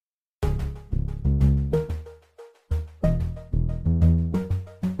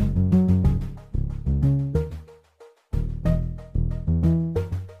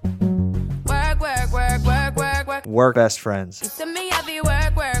Work best friends. To me, I be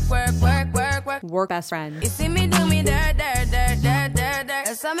work. Work best friends. You see me do me dirt.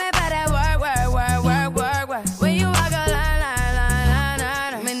 There's something about that work. When you walk a line.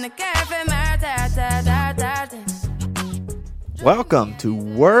 I'm in the cafe, Welcome to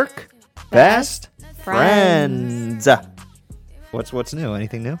Work Best Friends. What's new?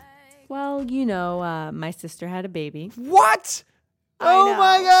 Anything new? Well, my sister had a baby. What? I Oh know.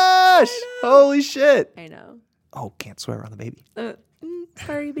 my gosh! Holy shit! I know. Oh, can't swear around the baby.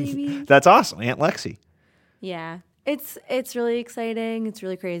 Sorry, baby. That's awesome, Aunt Lexi. Yeah. It's really exciting. It's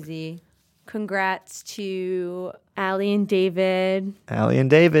really crazy. Congrats to Allie and David Allie and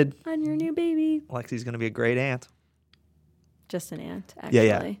David. on your new baby. Lexi's gonna be a great aunt. Just an aunt, actually.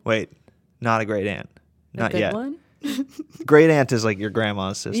 Yeah. Wait, not a great aunt. A Not good yet. one? Great aunt is like your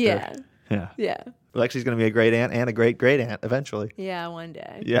grandma's sister. Yeah. Yeah. Lexi's gonna be a great aunt and a great aunt eventually. Yeah, one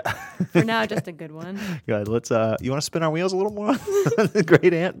day. Yeah. For now, just a good one. Good. Let's. You want to spin our wheels a little more on the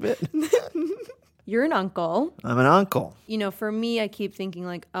great aunt bit? You're an uncle. I'm an uncle. For me, I keep thinking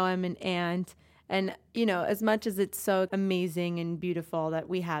like, oh, I'm an aunt. And, as much as it's so amazing and beautiful that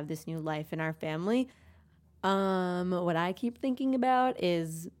we have this new life in our family, what I keep thinking about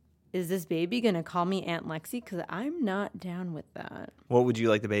is this baby going to call me Aunt Lexi? Because I'm not down with that. What would you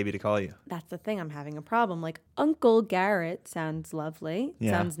like the baby to call you? That's the thing. I'm having a problem. Like, Uncle Garrett sounds lovely.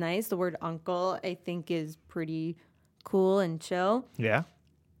 Yeah. Sounds nice. The word uncle, I think, is pretty cool and chill. Yeah.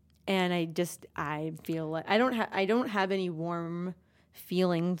 And I feel like I don't have any warm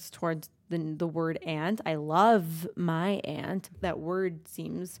feelings towards the word aunt. I love my aunt. That word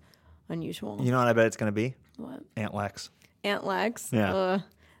seems unusual. You know what I bet it's going to be? What? Aunt Lex. Aunt Lex? Yeah.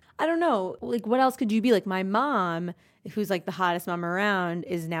 I don't know. Like, what else could you be? Like, my mom, who's like the hottest mom around,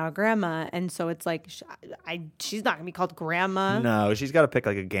 is now a grandma. And so it's like, she's not going to be called grandma. No, she's got to pick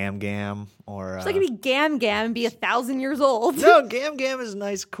like a Gam Gam or. She's not going to be Gam Gam and be 1,000 years old. No, Gam Gam is a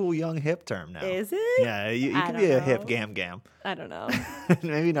nice, cool, young, hip term now. Is it? Yeah, you I can don't be a know. hip Gam Gam. I don't know.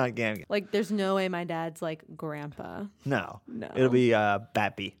 Maybe not Gam Gam. Like, there's no way my dad's like grandpa. No. No. It'll be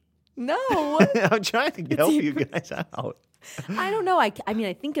Bappy. No. I'm trying to help you guys out. I don't know. I mean,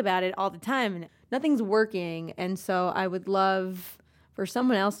 I think about it all the time, and nothing's working. And so I would love for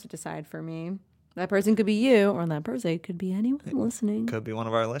someone else to decide for me. That person could be you, or that person could be anyone listening. Could be one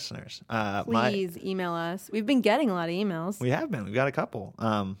of our listeners. Please email us. We've been getting a lot of emails. We have been. We've got a couple.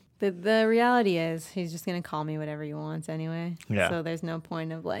 The reality is he's just going to call me whatever he wants anyway. Yeah. So there's no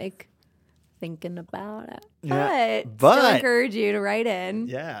point of like thinking about it. Yeah, But still encourage you to write in.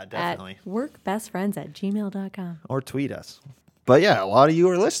 Yeah, definitely. At workbestfriends@gmail.com. Or tweet us. But yeah, a lot of you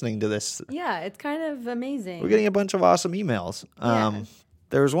are listening to this. Yeah, it's kind of amazing. We're getting a bunch of awesome emails. Yeah.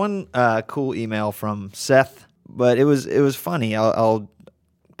 There was one cool email from Seth, but it was funny. I'll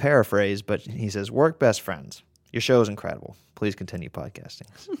paraphrase, but he says, "Work best friends. Your show is incredible. Please continue podcasting."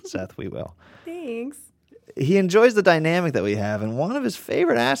 Seth, we will. Thanks. He enjoys the dynamic that we have, and one of his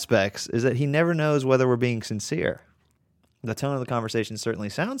favorite aspects is that he never knows whether we're being sincere. The tone of the conversation certainly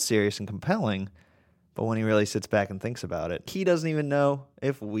sounds serious and compelling, but when he really sits back and thinks about it, he doesn't even know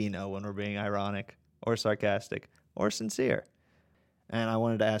if we know when we're being ironic or sarcastic or sincere. And I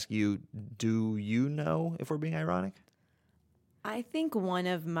wanted to ask you, do you know if we're being ironic? I think one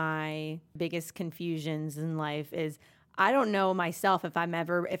of my biggest confusions in life is I don't know myself if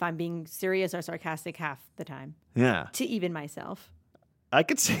I'm being serious or sarcastic half the time. Yeah. To even myself. I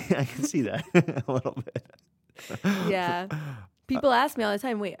could see that a little bit. Yeah. People ask me all the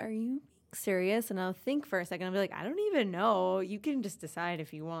time, wait, are you being serious? And I'll think for a second. I'll be like, I don't even know. You can just decide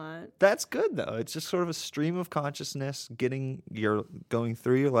if you want. That's good, though. It's just sort of a stream of consciousness, going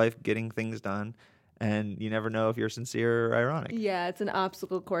through your life, getting things done, and you never know if you're sincere or ironic. Yeah, it's an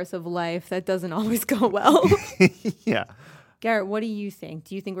obstacle course of life that doesn't always go well. Yeah. Garrett, what do you think?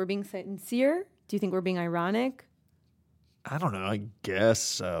 Do you think we're being sincere? Do you think we're being ironic? I don't know. I guess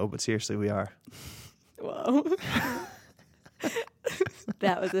so, but seriously, we are. Whoa.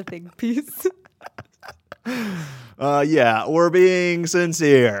 That was a big piece. Yeah, we're being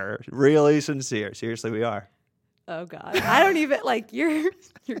sincere. Really sincere. Seriously, we are. Oh God. I don't even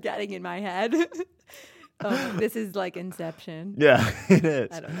you're getting in my head. This is like Inception. Yeah, it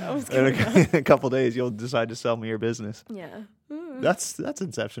is. I don't know what's In going on. in a couple days, you'll decide to sell me your business. Yeah. That's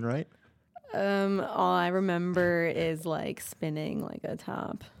Inception, right? All I remember is like spinning like a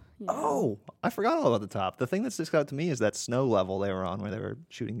top. Oh, I forgot all about the top. The thing that sticks out to me is that snow level they were on where they were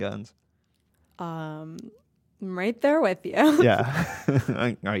shooting guns. I'm right there with you.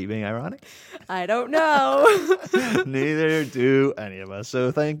 Yeah. Are you being ironic? I don't know. Neither do any of us.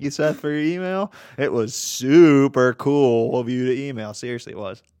 So thank you, Seth, for your email. It was super cool of you to email. Seriously, it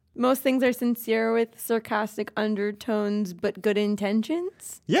was. Most things are sincere with sarcastic undertones, but good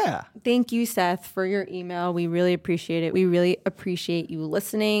intentions. Yeah. Thank you, Seth, for your email. We really appreciate it. We really appreciate you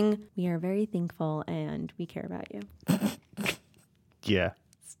listening. We are very thankful and we care about you. Yeah.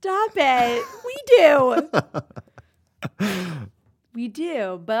 Stop it. We do. We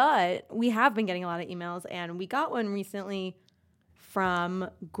do, but we have been getting a lot of emails, and we got one recently from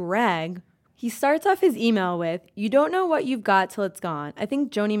Greg. He starts off his email with, "You don't know what you've got till it's gone. I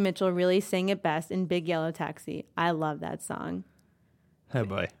think Joni Mitchell really sang it best in Big Yellow Taxi. I love that song." Oh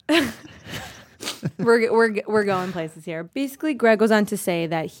boy. We're going places here. Basically, Greg goes on to say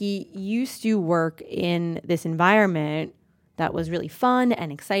that he used to work in this environment that was really fun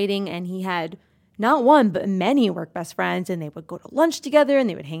and exciting, and he had not one, but many work best friends, and they would go to lunch together, and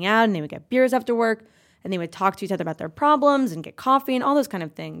they would hang out, and they would get beers after work, and they would talk to each other about their problems and get coffee and all those kind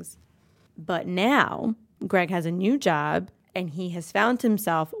of things. But now, Greg has a new job, and he has found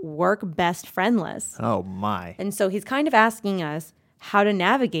himself work best friendless. Oh my. And so he's kind of asking us how to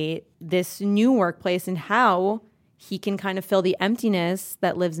navigate this new workplace and how he can kind of fill the emptiness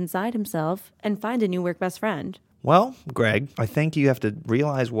that lives inside himself and find a new work best friend. Well, Greg, I think you have to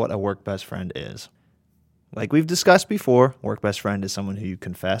realize what a work best friend is. Like we've discussed before, work best friend is someone who you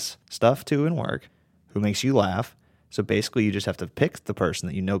confess stuff to in work, who makes you laugh. So basically you just have to pick the person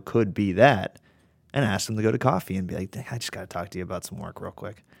that you know could be that and ask them to go to coffee and be like, I just got to talk to you about some work real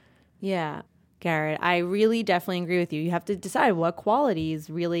quick. Yeah, Garrett, I really definitely agree with you. You have to decide what qualities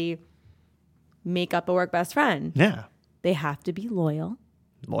really make up a work best friend. Yeah. They have to be loyal.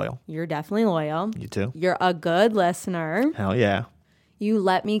 Loyal. You're definitely loyal. You too. You're a good listener. Hell yeah. You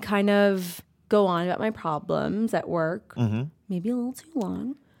let me kind of go on about my problems at work, Mm-hmm. maybe a little too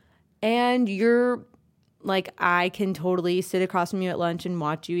long. And you're like, I can totally sit across from you at lunch and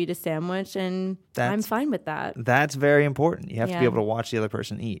watch you eat a sandwich, and I'm fine with that. That's very important. You have to be Yeah. able to watch the other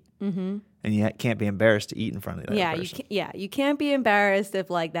person eat. Mm-hmm. And you can't be embarrassed to eat in front of the other person. You can't be embarrassed if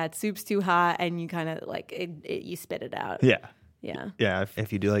like that soup's too hot and you kind of like you spit it out. Yeah. Yeah. Yeah.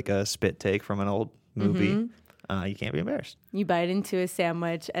 If you do like a spit take from an old movie, Mm-hmm. You can't be embarrassed. You bite into a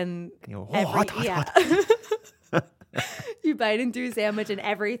sandwich and You go, oh, hot. you bite into a sandwich and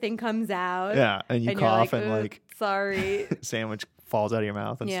everything comes out. Yeah. And you you're cough like, and "Ugh, like sorry." sandwich falls out of your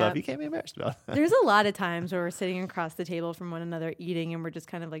mouth and Yeah. stuff. You can't be embarrassed about that. There's a lot of times where we're sitting across the table from one another eating and we're just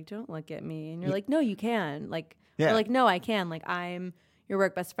kind of like, don't look at me. And you're like, no, you can. Like, Yeah. Or like, no, I can. Like, I'm your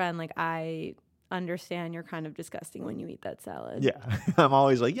work best friend. Like, I understand you're kind of disgusting when you eat that salad. Yeah. I'm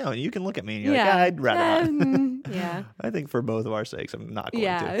always like, you can look at me. And you're like, I'd rather not. Yeah. I think for both of our sakes, I'm not going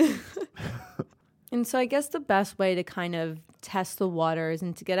to. Yeah. And so I guess the best way to kind of test the waters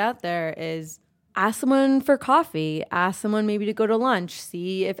and to get out there is ask someone for coffee, ask someone maybe to go to lunch,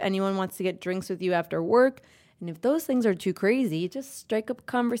 see if anyone wants to get drinks with you after work. And if those things are too crazy, just strike up a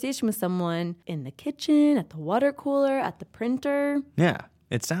conversation with someone in the kitchen, at the water cooler, at the printer. Yeah.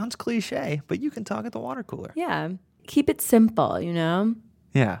 It sounds cliche, but you can talk at the water cooler. Yeah. Keep it simple, you know?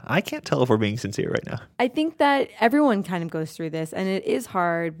 Yeah. I can't tell if we're being sincere right now. I think that everyone kind of goes through this, and it is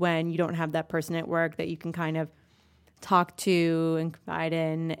hard when you don't have that person at work that you can kind of talk to and confide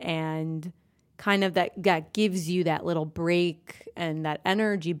in, and kind of that gives you that little break and that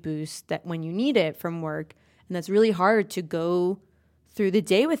energy boost that when you need it from work. And that's really hard to go through the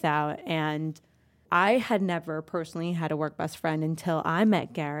day without. And I had never personally had a work best friend until I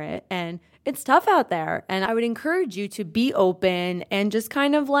met Garrett, and it's tough out there. And I would encourage you to be open and just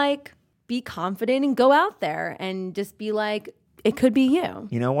kind of like be confident and go out there and just be like, it could be you.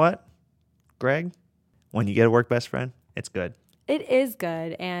 You know what, Greg? When you get a work best friend, it's good. It is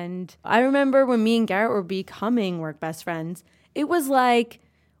good. And I remember when me and Garrett were becoming work best friends, it was like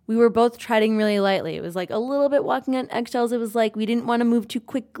we were both treading really lightly. It was like a little bit walking on eggshells. It was like we didn't want to move too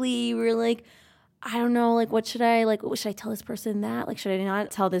quickly. We were like, I don't know, like, what should I tell this person that? Like, should I not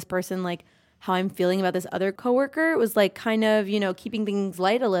tell this person, like, how I'm feeling about this other coworker? It was like kind of, keeping things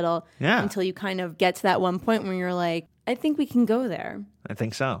light a little until you kind of get to that one point where you're like, I think we can go there. I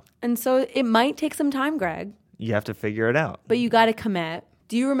think so. And so it might take some time, Greg. You have to figure it out. But you got to commit.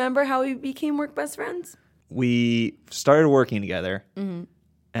 Do you remember how we became work best friends? We started working together,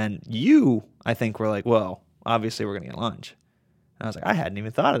 and you, I think, were like, well, obviously we're going to get lunch. And I was like, I hadn't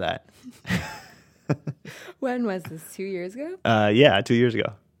even thought of that. When was this? 2 years ago? Yeah, 2 years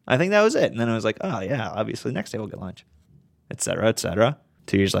ago. I think that was it. And then I was like, oh, yeah, obviously next day we'll get lunch, et cetera, et cetera.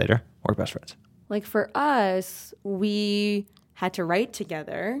 2 years later, we're best friends. Like for us, we had to write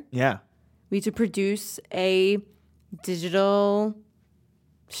together. Yeah. We had to produce a digital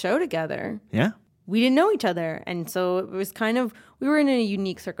show together. Yeah. we didn't know each other. And so it was kind of, we were in a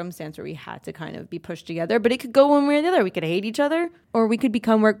unique circumstance where we had to kind of be pushed together, but it could go one way or the other. We could hate each other or we could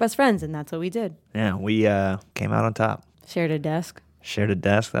become work best friends. And that's what we did. Yeah, we came out on top. Shared a desk. Shared a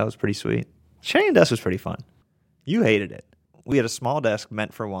desk. That was pretty sweet. Sharing a desk was pretty fun. You hated it. We had a small desk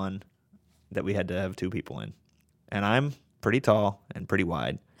meant for one that we had to have 2 people in. And I'm pretty tall and pretty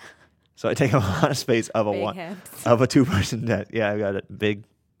wide. So I take up a lot of space of a Big hips. of a 2-person desk. Yeah, I've got big,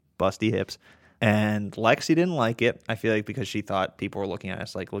 busty hips. And Lexi didn't like it, I feel like, because she thought people were looking at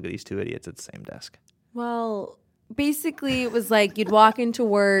us like, look at these 2 idiots at the same desk. Well, basically it was like you'd walk into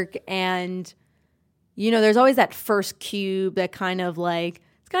work and, you know, there's always that first cube that kind of like,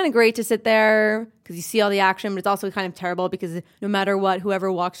 it's kind of great to sit there because you see all the action, but it's also kind of terrible because no matter what,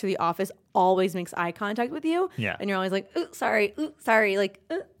 whoever walks through the office always makes eye contact with you. Yeah. And you're always like, ooh, sorry, like,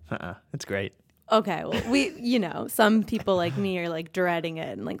 It's great. Okay, well, we, you know, some people like me are like dreading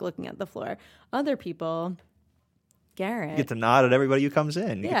it and like looking at the floor. Other people, Garrett. You get to nod at everybody who comes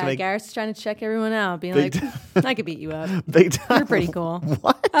in. You get Yeah, to make Garrett's trying to check everyone out, being Big like, I could beat you up. big time. You're pretty cool.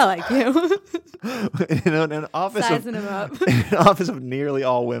 What? I like you. in an office Sizing him up. in an office of nearly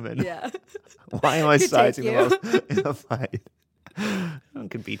all women. Yeah. Why am I Could sizing take them you. up in a fight? I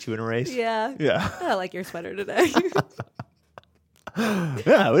could beat you in a race. Yeah. Yeah. I like your sweater today.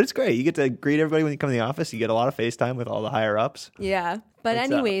 Yeah, but it's great. You get to greet everybody when you come to the office. You get a lot of FaceTime with all the higher ups. Yeah. But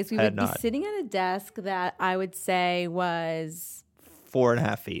What's anyways, we head would be nod. sitting at a desk that I would say was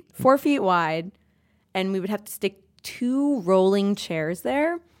 4.5 feet. 4 feet wide, and we would have to stick 2 rolling chairs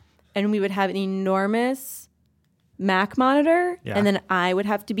there, and we would have an enormous Mac monitor, Yeah. and then I would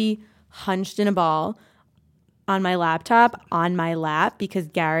have to be hunched in a ball on my laptop on my lap because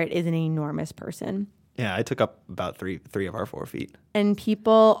Garrett is an enormous person. Yeah, I took up about three of our 4 feet. And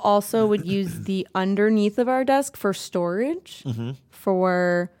people also would use the underneath of our desk for storage,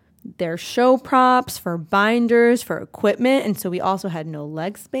 for their show props, for binders, for equipment. And so we also had no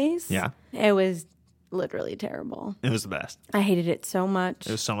leg space. Yeah. It was literally terrible. It was the best. I hated it so much.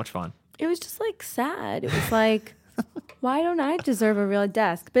 It was so much fun. It was just like sad. It was like, why don't I deserve a real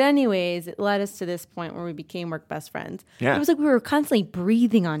desk? But anyways, it led us to this point where we became work best friends. Yeah. It was like we were constantly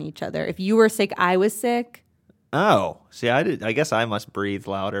breathing on each other. If you were sick, I was sick. Oh, see, I guess I must breathe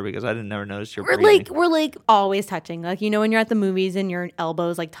louder because I didn't never notice your breathing. We're like always touching. Like, you know, when you're at the movies and your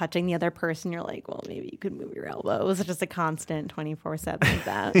elbow's like touching the other person, you're like, well, maybe you could move your elbow. It was just a constant 24/7 of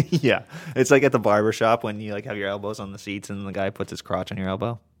that. Yeah, it's like at the barber shop when you like have your elbows on the seats and the guy puts his crotch on your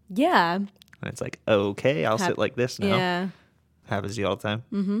elbow. Yeah. And it's like, okay, I'll sit like this now. Yeah. Happens to you all the time.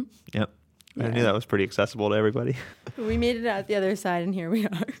 Mm-hmm. Yep. I knew that was pretty accessible to everybody. We made it out the other side and here we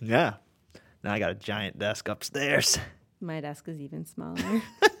are. Yeah. Now I got a giant desk upstairs. My desk is even smaller.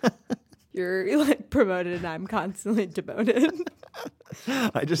 You're like promoted and I'm constantly demoted.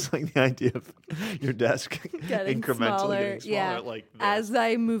 I just like the idea of your desk Getting incrementally getting smaller. Yeah. Like this. As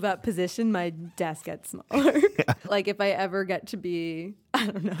I move up position, my desk gets smaller. Like if I ever get to be, I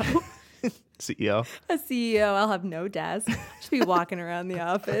don't know, CEO. a CEO, I'll have no desk. Just be walking around the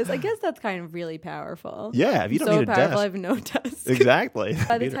office. I guess that's kind of really powerful. Yeah, if you don't so need a powerful, desk. I have no desk. Exactly.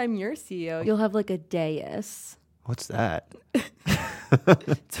 By the time you're CEO, you'll have like a dais. What's that?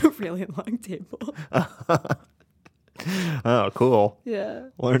 It's a really long table. Oh, cool. Yeah.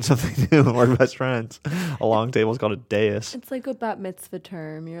 Learn something new. We're best friends. A long table is called a dais. It's like a bat mitzvah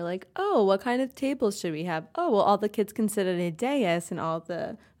term. You're like, oh, what kind of tables should we have? Oh, well, all the kids can sit at a dais and all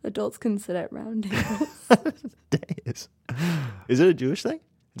the adults can sit at round tables. Dais. Is it a Jewish thing?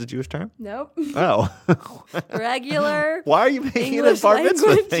 It's a Jewish term? Nope. Oh. Regular Why are you making it a English bar mitzvah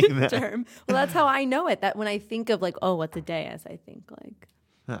language thing then? term. Well, that's how I know it. That when I think of like, oh, what's a dais? I think like,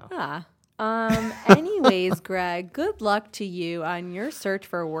 Oh. Anyways, Greg, good luck to you on your search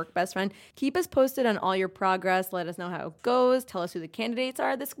for a work best friend. Keep us posted on all your progress. Let us know how it goes. Tell us who the candidates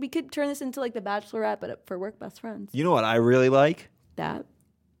are. We could turn this into like the Bachelorette, but for work best friends. You know what I really like? That.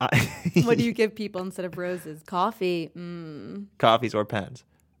 What do you give people instead of roses? Coffee. Coffees or pens.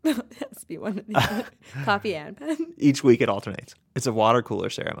 It has to be one of these. Coffee and pen. Each week it alternates. It's a water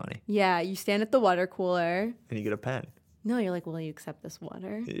cooler ceremony. Yeah, you stand at the water cooler. And you get a pen. No, you're like, will you accept this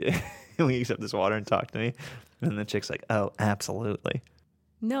water? Yeah. Will you accept this water and talk to me? And the chick's like, oh, absolutely.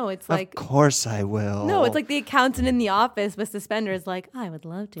 No, it's like, of course I will. no, it's like the accountant in the office with suspenders like, I would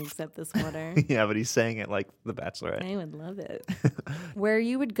love to accept this water. Yeah, but he's saying it like the Bachelorette. I would love it. Where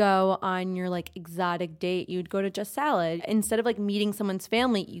you would go on your like exotic date, you would go to Just Salad. Instead of like meeting someone's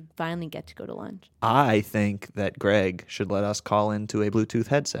family, you finally get to go to lunch. I think that Greg should let us call into a Bluetooth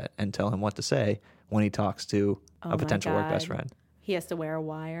headset and tell him what to say when he talks to Oh a potential my work best God. friend. He has to wear a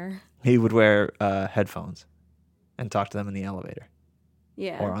wire. He would wear headphones and talk to them in the elevator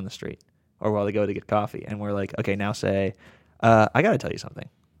Yeah. or on the street or while they go to get coffee. And we're like, okay, now say, I got to tell you something.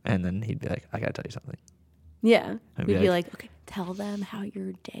 And then he'd be like, I got to tell you something. Yeah. I'd We'd be be like- like, okay, tell them how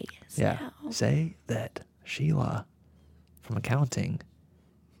your day is Yeah. now. Say that Sheila from accounting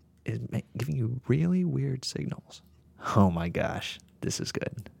is giving you really weird signals. Oh my gosh. This is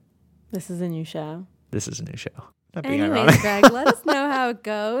good. This is a new show. This is a new show. Not being Anyways, ironic. Greg, let us know how it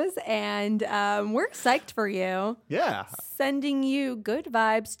goes. And we're psyched for you. Yeah. Sending you good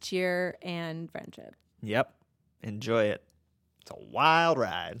vibes, cheer, and friendship. Yep. Enjoy it. It's a wild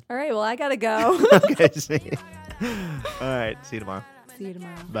ride. All right, well, I got to go. Okay, see. All right. See you tomorrow. See you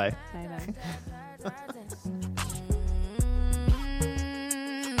tomorrow. Bye. Bye-bye.